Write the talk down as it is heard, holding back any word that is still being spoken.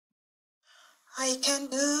I can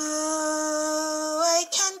do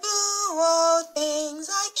all things,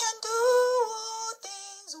 I can do all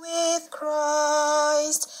things with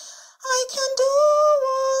Christ. I can do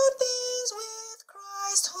all things with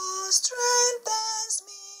Christ who strengthens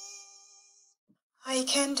me. I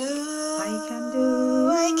can do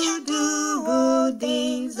good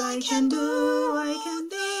things, I can do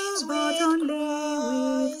things with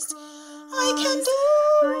Christ. I can do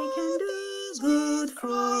things with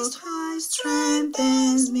Christ who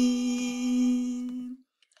strengthens me.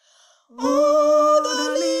 Oh, the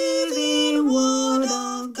living word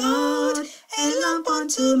of God, a lamp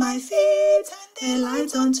unto my feet and a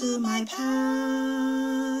light unto my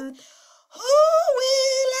path. Who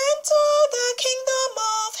will enter the kingdom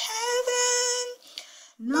of heaven?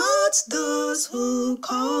 Not those who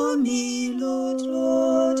call me Lord,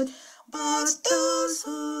 Lord, but those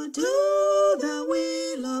who do the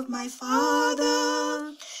will of my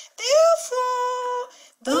Father. Therefore,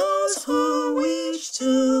 those who wish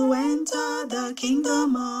to enter the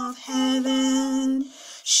kingdom of heaven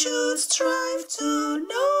should strive to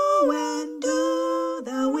know and do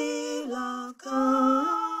the will of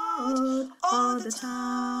God all the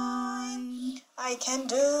time. I can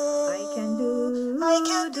do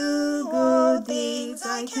good things,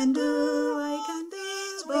 I can do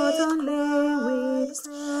things, but only with Christ.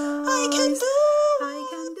 I can do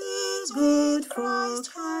things with Christ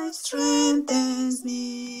who strengthens me.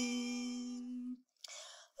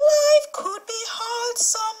 Life could be hard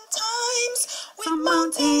sometimes, with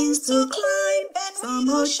mountains to climb and some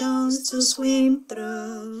oceans to swim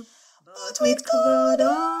through. But with God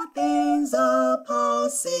all things are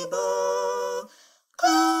possible.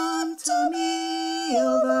 Come to me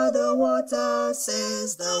over the water,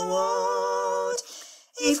 says the word.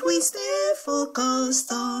 If we stay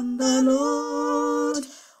focused on the Lord,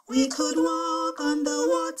 we could walk on the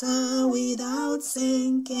water without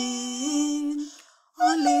sinking.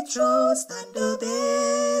 Only trust and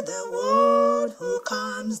obey the word who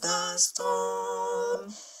calms the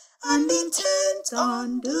storm, and intent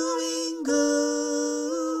on doing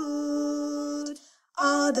good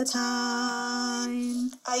all the time.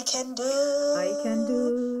 I can do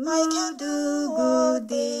good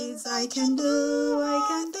things, I can do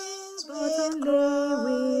things with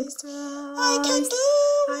Christ. I can do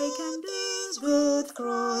things with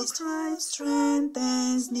Christ who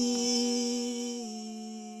strengthens me.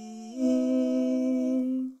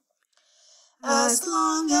 As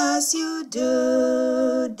long as you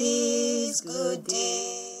do these good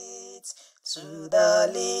deeds to the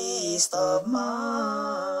least of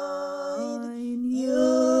mine,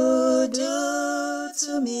 you do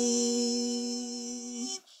to me.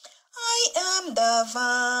 I am the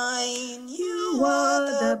vine, you are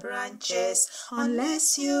the branches,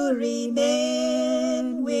 unless you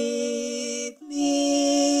remain with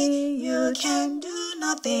me, you can do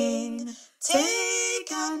nothing.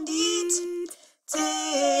 Take and eat,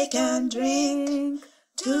 take and drink,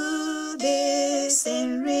 do this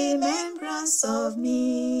in remembrance of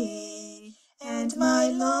me and my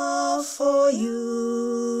love for you.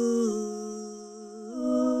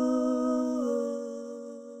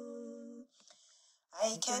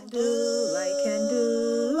 I can do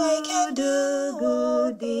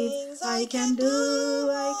good things, I can do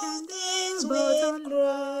things with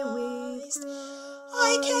Christ.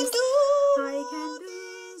 I can do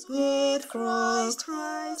things with Christ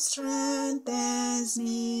strengthens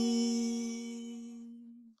me.